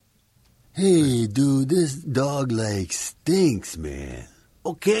Hey, dude, this dog stinks, man.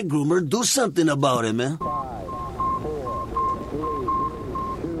 Okay, groomer, do something about it, man. 5, 4, 3,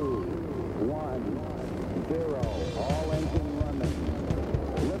 2, 1, 0. All engine running.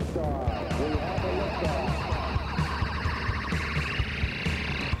 Liftoff. We have a liftoff.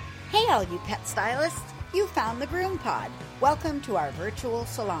 Hey, all you pet stylists. You found the GroomPod. Welcome to our virtual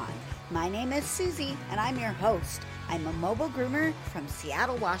salon. My name is Susie, and I'm your host. I'm a mobile groomer from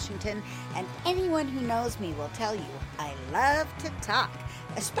Seattle, Washington, and anyone who knows me will tell you I love to talk,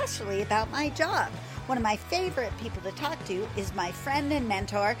 especially about my job. One of my favorite people to talk to is my friend and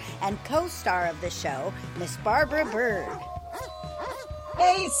mentor and co-star of the show, Miss Barbara Bird.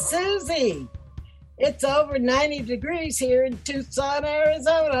 Hey, Susie. It's over 90 degrees here in Tucson,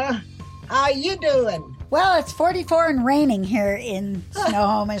 Arizona. How you doing? Well, it's 44 and raining here in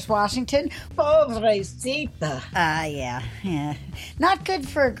Snohomish, Washington. Pobrecita. Yeah. Not good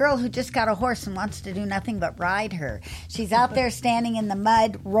for a girl who just got a horse and wants to do nothing but ride her. She's out there standing in the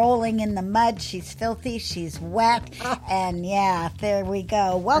mud, rolling in the mud. She's filthy, she's wet, and yeah, there we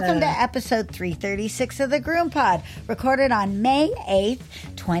go. Welcome to episode 336 of the GroomPod, recorded on May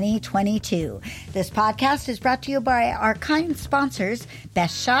 8th, 2022. This podcast is brought to you by our kind sponsors,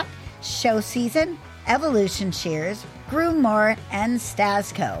 Best Shot, Show Season, Evolution Shears, Groom More, and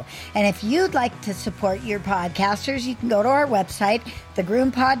Stasco. And if you'd like to support your podcasters, you can go to our website,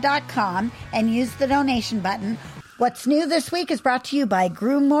 thegroompod.com, and use the donation button. What's new this week is brought to you by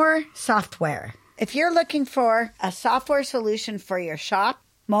Groom More Software. If you're looking for a software solution for your shop,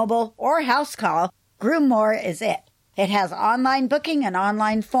 mobile, or house call, Groom More is it. It has online booking and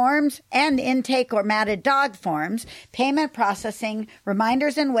online forms and intake or matted dog forms, payment processing,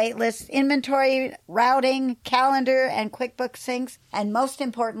 reminders and wait lists, inventory, routing, calendar, and QuickBooks syncs, and most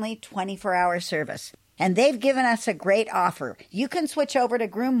importantly, 24-hour service. And they've given us a great offer. You can switch over to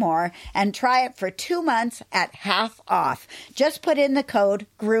Groom More and try it for 2 months at half off. Just put in the code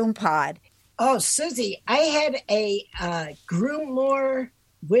GroomPod. Oh, Susie, I had a Groom More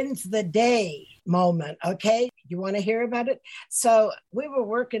wins the day moment, okay? You want to hear about it? So we were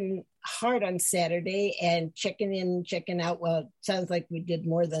working hard on Saturday and checking in, checking out. Well, it sounds like we did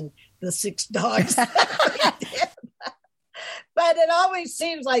more than the 6 dogs. But it always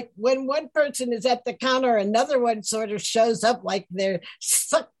seems like when one person is at the counter, another one sort of shows up like they're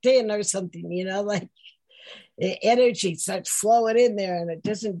sucked in or something, like the energy starts flowing in there and it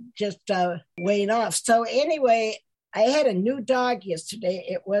doesn't just wane off. So anyway, I had a new dog yesterday.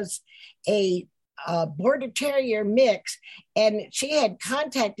 It was a Border Terrier mix, and she had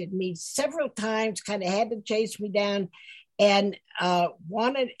contacted me several times, kind of had to chase me down, and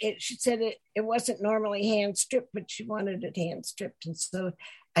wanted it. She said it wasn't normally hand stripped, but she wanted it hand stripped, and so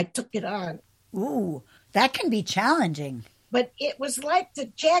I took it on. Ooh, that can be challenging. But it was like the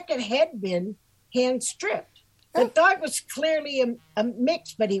jacket had been hand stripped. The dog was clearly a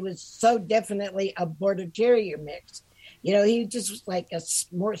mix, but he was so definitely a Border Terrier mix. He just was like a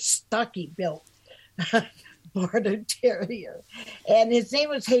more stocky built Border Terrier. And his name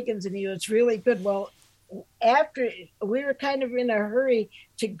was Higgins, and he was really good. Well, after we were kind of in a hurry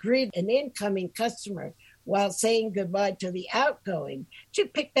to greet an incoming customer while saying goodbye to the outgoing, she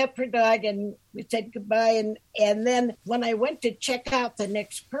picked up her dog and we said goodbye. And then when I went to check out the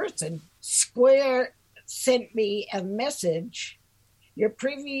next person, Square sent me a message. Your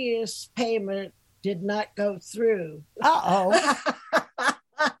previous payment did not go through. Uh-oh.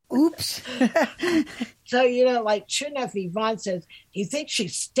 Oops. So, sure enough, Yvonne says, do you think she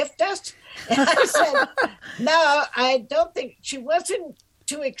stiffed us? And I said, no, I don't think. She wasn't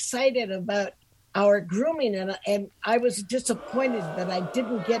too excited about our grooming. And I was disappointed that I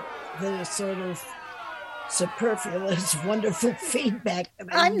didn't get the sort of superfluous, wonderful feedback that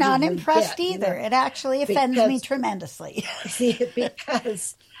I'm not impressed get, either. It actually offends me tremendously.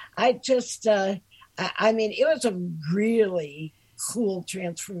 Because I just, it was a really cool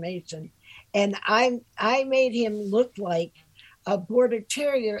transformation. And I made him look like a Border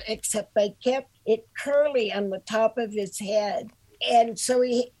Terrier, except I kept it curly on the top of his head. And so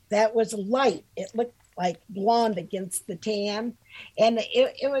that was light. It looked like blonde against the tan. And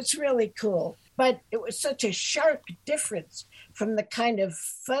it was really cool. But it was such a sharp difference from the kind of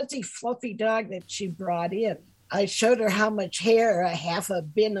fuzzy, fluffy dog that she brought in. I showed her how much hair, a half a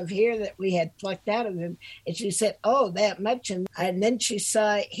bin of hair that we had plucked out of him. And she said, oh, that much. And then she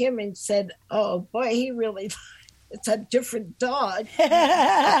saw him and said, oh, boy, he really, it's a different dog.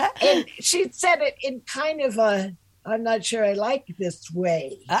 And she said it in kind of a, I'm not sure I like this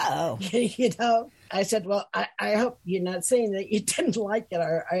way. Uh-oh. I said, well, I hope you're not saying that you didn't like it.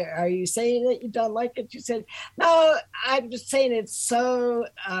 Are you saying that you don't like it? She said, no, I'm just saying it's so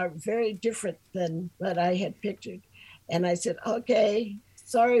very different than what I had pictured. And I said, okay,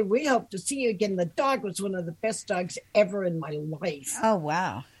 sorry, we hope to see you again. The dog was one of the best dogs ever in my life. Oh,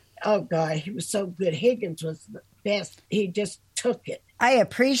 wow. Oh, God, he was so good. Higgins was the best. He just took it. I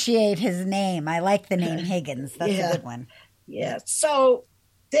appreciate his name. I like the name Higgins. That's a good one. Yeah. So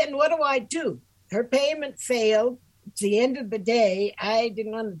then what do? Her payment failed. It's the end of the day. I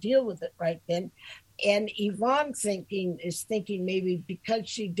didn't want to deal with it right then. And Yvonne is thinking maybe because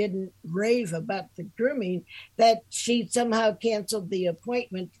she didn't rave about the grooming, that she somehow canceled the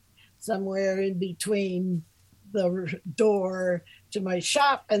appointment somewhere in between the door to my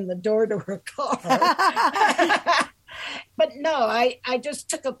shop and the door to her car. But no, I just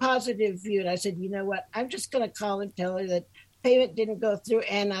took a positive view. And I said, you know what? I'm just going to call and tell her that payment didn't go through,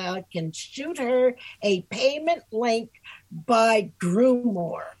 and I can shoot her a payment link by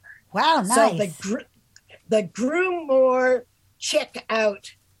Groommore. Wow, nice. So the Groommore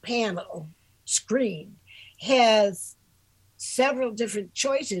checkout panel screen has several different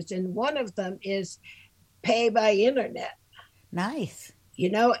choices, and one of them is pay by internet. Nice.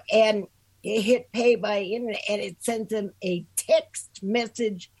 And you hit pay by internet, and it sends them a text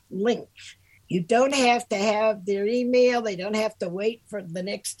message link. You don't have to have their email. They don't have to wait for the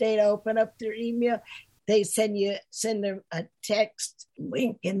next day to open up their email. They send them a text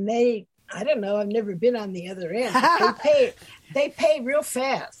link, and I don't know, I've never been on the other end. They pay real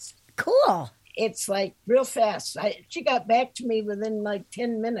fast. Cool. It's like real fast. She got back to me within like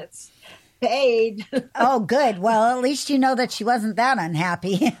 10 minutes. Paid. Oh, good. Well, at least you know that she wasn't that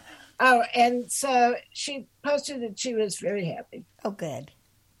unhappy. Oh, and so she posted that she was very happy. Oh, good.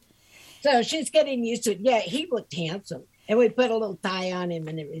 So she's getting used to it. Yeah, he looked handsome. And we put a little tie on him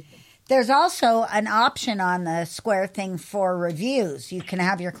and everything. There's also an option on the Square thing for reviews. You can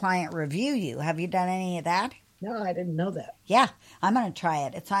have your client review you. Have you done any of that? No, I didn't know that. Yeah, I'm going to try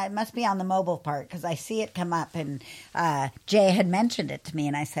it. It must be on the mobile part because I see it come up, and Jay had mentioned it to me,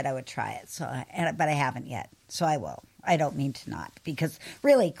 and I said I would try it. But I haven't yet, so I will. I don't mean to not, because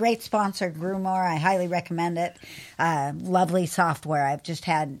really great sponsor, Groommore. I highly recommend it. Lovely software. I've just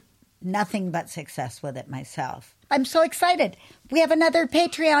had nothing but success with it myself. I'm so excited. We have another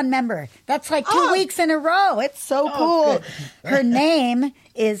Patreon member. That's like 2 weeks in a row. It's so cool. Good. Her name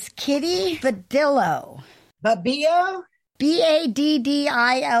is Kitty Badillo. Babio? Baddillo.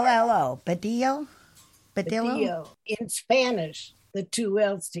 Badillo? Badillo. In Spanish, the two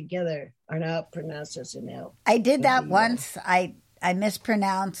L's together are not pronounced as an L. I did that once. I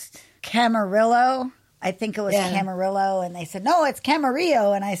mispronounced Camarillo. I think it was Camarillo, and they said, no, it's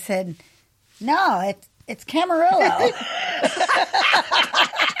Camarillo. And I said, no, it's Camarillo.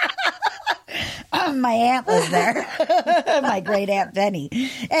 My aunt was there. My great Aunt Benny.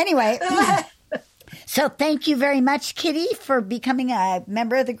 Anyway, so thank you very much, Kitty, for becoming a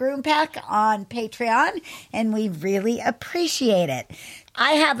member of the Groom Pack on Patreon, and we really appreciate it.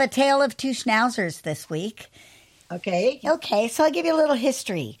 I have a tale of two schnauzers this week. Okay, so I'll give you a little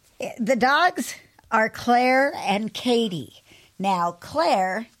history. The dogs are Claire and Katie. Now,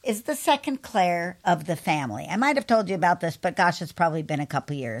 Claire is the second Claire of the family. I might have told you about this, but gosh, it's probably been a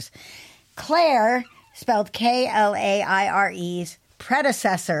couple years. Claire, spelled Klaire's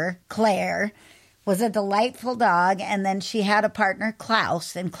predecessor, Claire, was a delightful dog, and then she had a partner,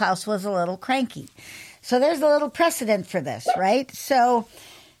 Klaus, and Klaus was a little cranky. So there's a little precedent for this, right? So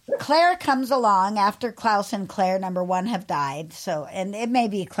Claire comes along after Klaus and Claire number 1 have died. So, and it may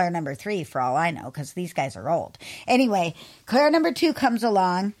be Claire number 3 for all I know, because these guys are old. Anyway, Claire number 2 comes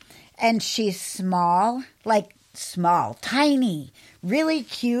along, and she's small, tiny, really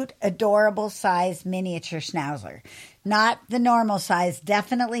cute, adorable size miniature schnauzer. Not the normal size,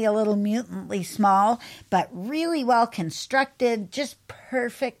 definitely a little mutantly small, but really well constructed, just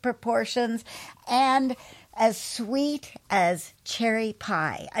perfect proportions, and as sweet as cherry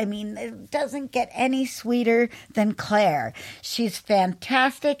pie. I mean, it doesn't get any sweeter than Claire. She's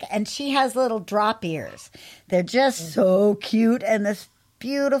fantastic, and she has little drop ears. They're just so cute, and this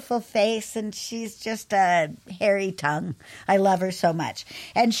beautiful face, and she's just a hairy tongue. I love her so much.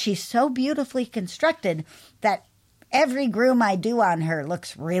 And she's so beautifully constructed that every groom I do on her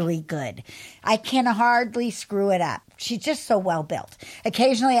looks really good. I can hardly screw it up. She's just so well built.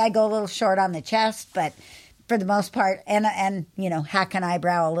 Occasionally I go a little short on the chest, but for the most part, and you know, hack an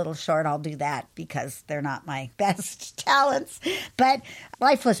eyebrow a little short, I'll do that because they're not my best talents. But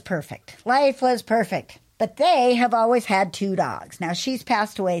life was perfect. But they have always had 2 dogs. Now, she's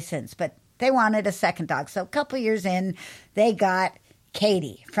passed away since, but they wanted a second dog. So a couple years in, they got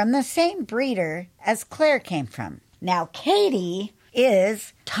Katie, from the same breeder as Claire came from. Now, Katie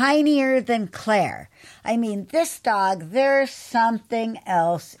is tinier than Claire. I mean, this dog, there's something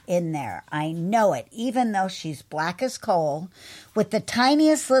else in there. I know it, even though she's black as coal, with the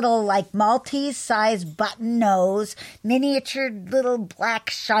tiniest little, like, Maltese-sized button nose, miniature little black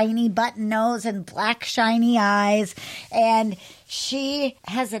shiny button nose and black shiny eyes, and she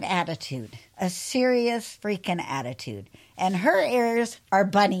has an attitude, a serious freaking attitude. And her ears are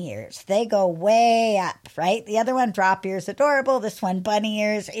bunny ears. They go way up, right? The other one, drop ears, adorable. This one, bunny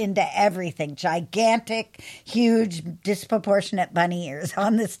ears, into everything. Gigantic, huge, disproportionate bunny ears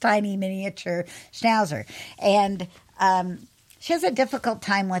on this tiny miniature schnauzer. And she has a difficult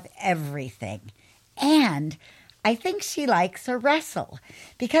time with everything. And I think she likes a wrestle.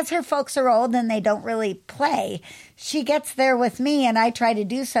 Because her folks are old and they don't really play, she gets there with me and I try to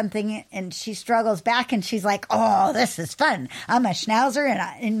do something and she struggles back and she's like, oh, this is fun. I'm a schnauzer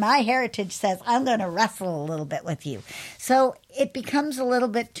and my heritage says I'm going to wrestle a little bit with you. So it becomes a little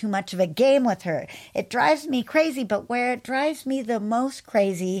bit too much of a game with her. It drives me crazy, but where it drives me the most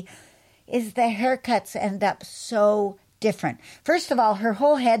crazy is the haircuts end up so different. First of all, her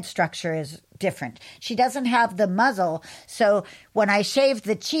whole head structure is different. She doesn't have the muzzle, so when I shave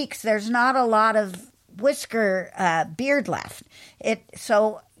the cheeks, there's not a lot of whisker beard left.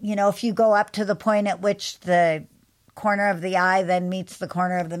 So, if you go up to the point at which the corner of the eye then meets the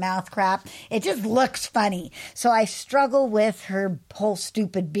corner of the mouth crap, it just looks funny. So I struggle with her whole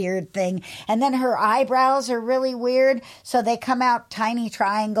stupid beard thing. And then her eyebrows are really weird, so they come out tiny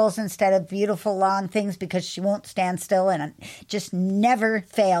triangles instead of beautiful long things because she won't stand still, and it just never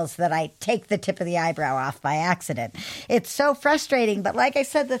fails that I take the tip of the eyebrow off by accident. It's so frustrating, but like I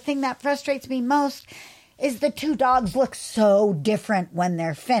said, the thing that frustrates me most is the two dogs look so different when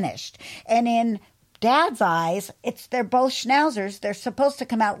they're finished. And in Dad's eyes, they're both schnauzers. They're supposed to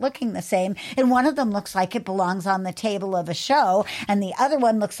come out looking the same. And one of them looks like it belongs on the table of a show. And the other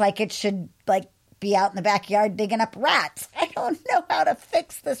one looks like it should be out in the backyard digging up rats. I don't know how to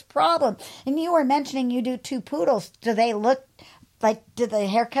fix this problem. And you were mentioning you do two poodles. Do the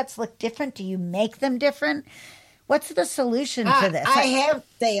haircuts look different? Do you make them different? What's the solution to this?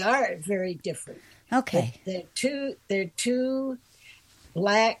 They are very different. Okay. They're two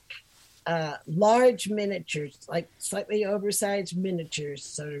black, large miniatures, like slightly oversized miniatures,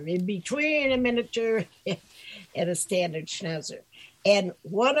 sort of in between a miniature and a standard schnauzer. And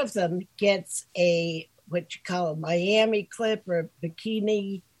one of them gets what you call a Miami clip or a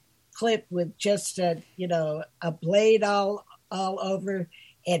bikini clip with just a blade all over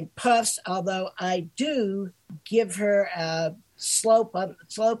and puffs, although I do give her a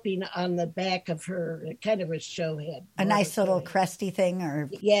sloping on the back of her, kind of a show head. A nice little cresty thing,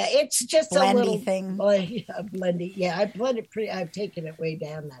 or it's just blendy a little thing. Blendy. Yeah, I blend it pretty. I've taken it way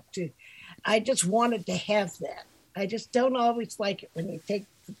down now too. I just wanted to have that. I just don't always like it when you take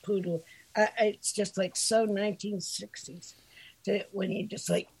the poodle. It's just like so 1960s when you just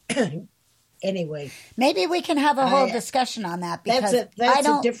like. Anyway, maybe we can have a whole discussion on that because that's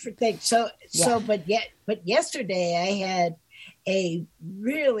a different thing. But yesterday I had a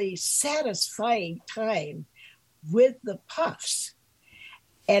really satisfying time with the puffs,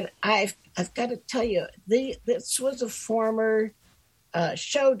 and I've got to tell you, this was a former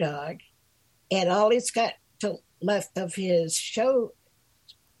show dog, and all he's got left of his show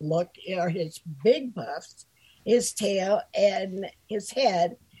look are his big puffs, his tail, and his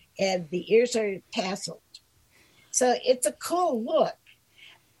head. And the ears are tasseled. So it's a cool look.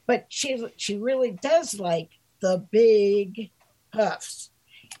 But she really does like the big puffs.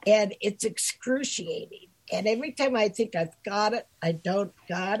 And it's excruciating. And every time I think I've got it, I don't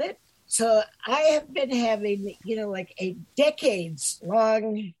got it. So I have been having, like a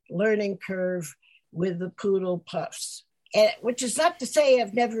decades-long learning curve with the poodle puffs. Which is not to say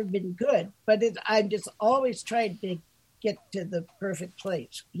I've never been good, but I'm just always trying to get to the perfect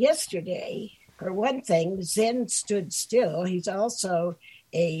place. Yesterday, for one thing, Zen stood still. He's also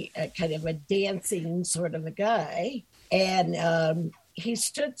a kind of a dancing sort of a guy. And he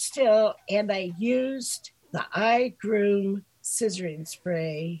stood still, and I used the iGroom scissoring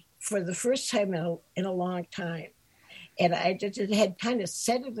spray for the first time in a long time. And I just had kind of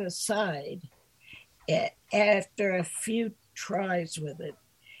set it aside after a few tries with it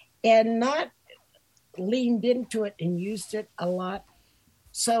and not leaned into it and used it a lot.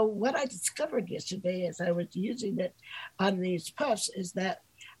 So what I discovered yesterday as I was using it on these puffs is that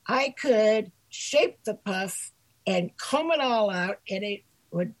I could shape the puff and comb it all out, and it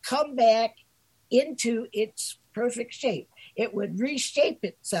would come back into its perfect shape. It would reshape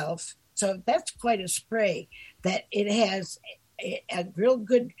itself. So that's quite a spray, that it has a real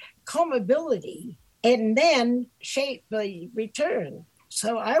good combability, and then shape the return.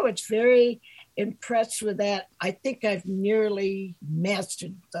 So I was very impressed with that. I think I've nearly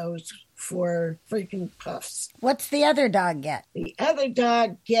mastered those for freaking puffs. What's the other dog get? The other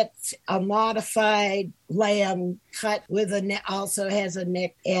dog gets a modified lamb cut with also has a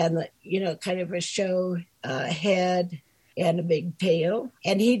neck and, kind of a show head and a big tail.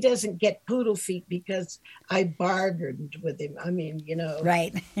 And he doesn't get poodle feet because I bargained with him. I mean,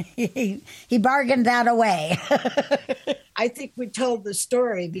 Right. He bargained that away. I think we told the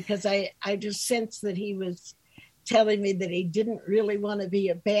story because I just sensed that he was telling me that he didn't really want to be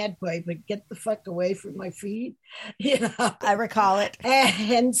a bad boy, but get the fuck away from my feet. I recall it.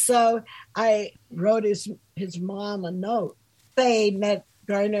 And so I wrote his mom a note.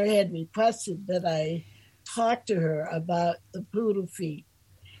 Garner had requested that I talk to her about the poodle feet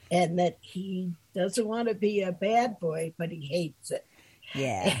and that he doesn't want to be a bad boy, but he hates it.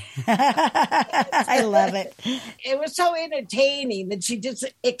 Yeah. I love it. It was so entertaining that she just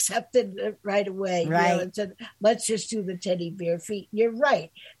accepted it right away. Right. And said, let's just do the teddy bear feet. You're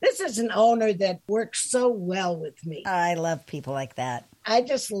right. This is an owner that works so well with me. I love people like that. I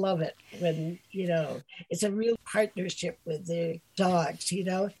just love it when, it's a real partnership with the dogs,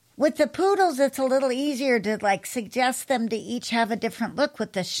 With the poodles, it's a little easier to suggest them to each have a different look.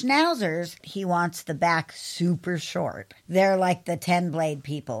 With the schnauzers, he wants the back super short. They're like the 10-blade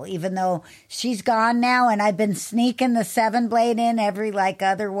people, even though she's gone now and I've been sneaking the 7-blade in every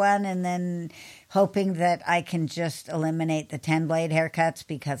other one and then hoping that I can just eliminate the 10-blade haircuts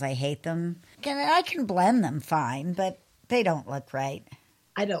because I hate them. I can blend them fine, but they don't look right.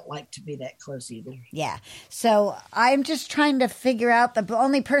 I don't like to be that close either. Yeah. So I'm just trying to figure out the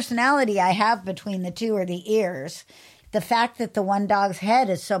only personality I have between the two are the ears. The fact that the one dog's head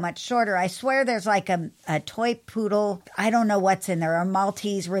is so much shorter. I swear there's a toy poodle. I don't know what's in there. A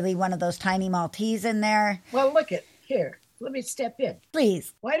Maltese, really one of those tiny Maltese in there. Well, look here. Let me step in.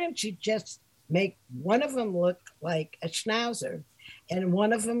 Please. Why don't you just make one of them look like a schnauzer and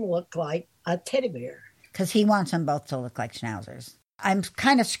one of them look like a teddy bear? Because he wants them both to look like schnauzers. I'm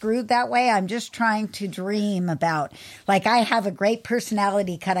kind of screwed that way. I'm just trying to dream about, I have a great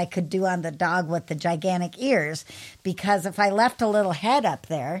personality cut I could do on the dog with the gigantic ears, because if I left a little head up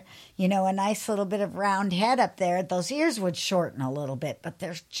there, a nice little bit of round head up there, those ears would shorten a little bit, but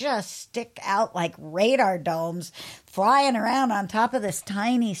they're just stick out like radar domes flying around on top of this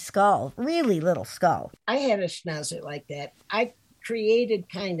tiny skull, really little skull. I had a schnauzer like that. I created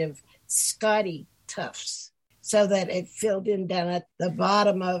kind of Scotty tufts, so that it filled in down at the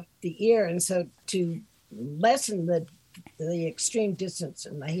bottom of the ear. And so to lessen the extreme distance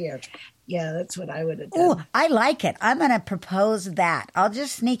in the hair, yeah, that's what I would have done. Oh, I like it. I'm going to propose that. I'll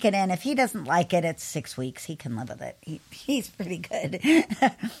just sneak it in. If he doesn't like it, it's 6 weeks. He can live with it. He's pretty good.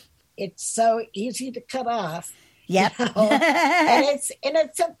 It's so easy to cut off. Yep. And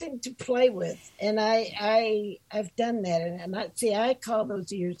it's something to play with. And I've done that. And I call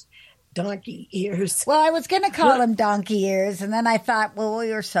those ears donkey ears. Well, I was going to call them donkey ears, and then I thought, well,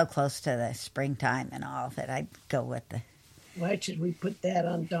 we were so close to the springtime and all that I'd go with the... Why should we put that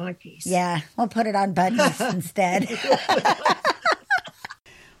on donkeys? Yeah, we'll put it on bunnies instead.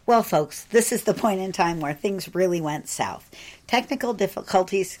 Well, folks, this is the point in time where things really went south. Technical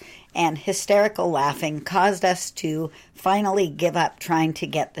difficulties and hysterical laughing caused us to finally give up trying to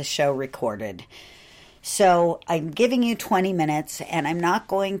get the show recorded. So I'm giving you 20 minutes, and I'm not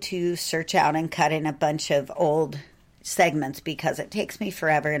going to search out and cut in a bunch of old segments because it takes me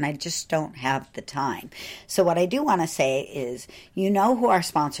forever and I just don't have the time. So what I do want to say is, who our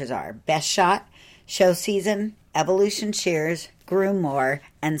sponsors are: Best Shot, Show Season, Evolution Shears, Groom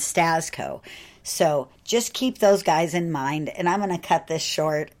and Stasco. So just keep those guys in mind, and I'm going to cut this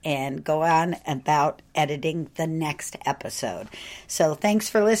short and go on about editing the next episode. So thanks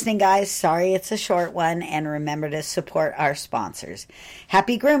for listening, guys. Sorry it's a short one, and remember to support our sponsors.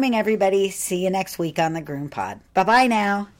 Happy grooming, everybody. See you next week on the GroomPod. Bye-bye now.